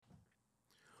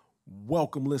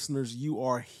Welcome, listeners. You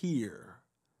are here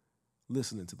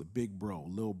listening to the Big Bro,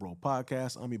 Lil Bro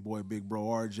podcast. I'm your boy, Big Bro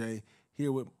RJ,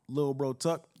 here with Lil Bro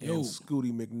Tuck and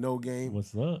Scooty McNoGame.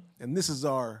 What's up? And this is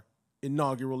our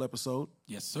inaugural episode.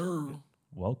 Yes, sir.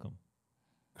 Welcome.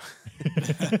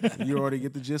 You already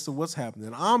get the gist of what's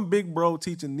happening. I'm Big Bro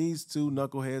teaching these two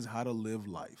knuckleheads how to live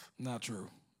life. Not true.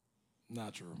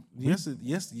 Not true. Yes, it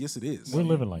is. We're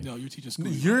living life. No, you're teaching school.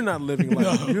 You're not living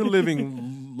life. You're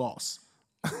living loss.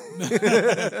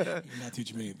 You're not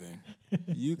teaching me anything.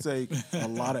 You take a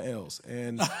lot of L's.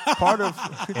 And part of...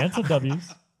 And some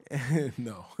W's.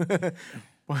 No.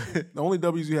 The only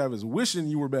W's you have is wishing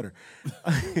you were better.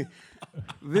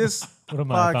 This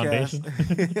podcast,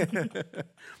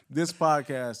 this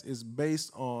podcast is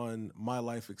based on my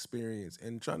life experience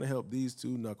and trying to help these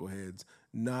two knuckleheads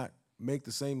not make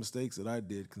the same mistakes that I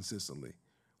did consistently.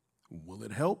 Will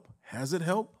it help? Has it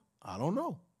helped? I don't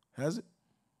know. Has it?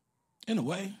 In a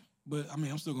way, but I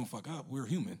mean, I'm still gonna fuck up. We're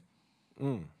human,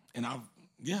 and I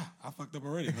fucked up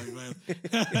already. So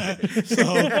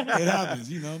it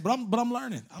happens, you know. But I'm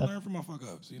learning. I learn from my fuck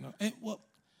ups, you know. And I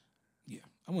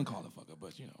wouldn't call it fuck up,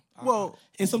 but you know,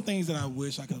 and some things that I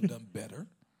wish I could have done better.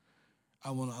 I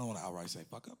don't want to outright say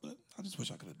fuck up, but I just wish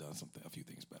I could have done a few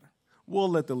things better. We'll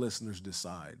let the listeners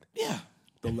decide. Yeah.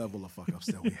 The level of fuck ups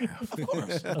that we have. Of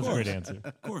course. That's a great answer.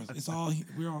 Of course.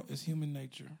 It's human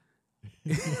nature.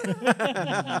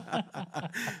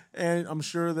 And I'm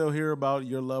sure they'll hear about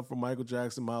your love for Michael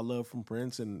Jackson, my love from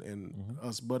Prince, and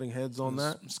us butting heads on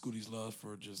that. Scooty's love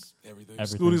for just everything.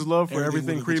 Scooty's love for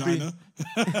everything creepy.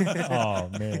 Oh,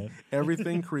 man.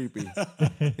 Everything creepy.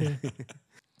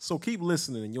 So keep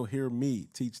listening and you'll hear me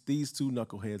teach these two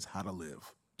knuckleheads how to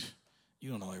live. You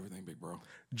don't know everything, big bro.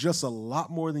 Just a lot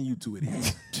more than you two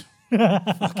idiots.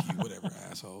 Fuck you, whatever,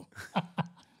 asshole.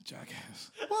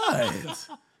 Jackass. What?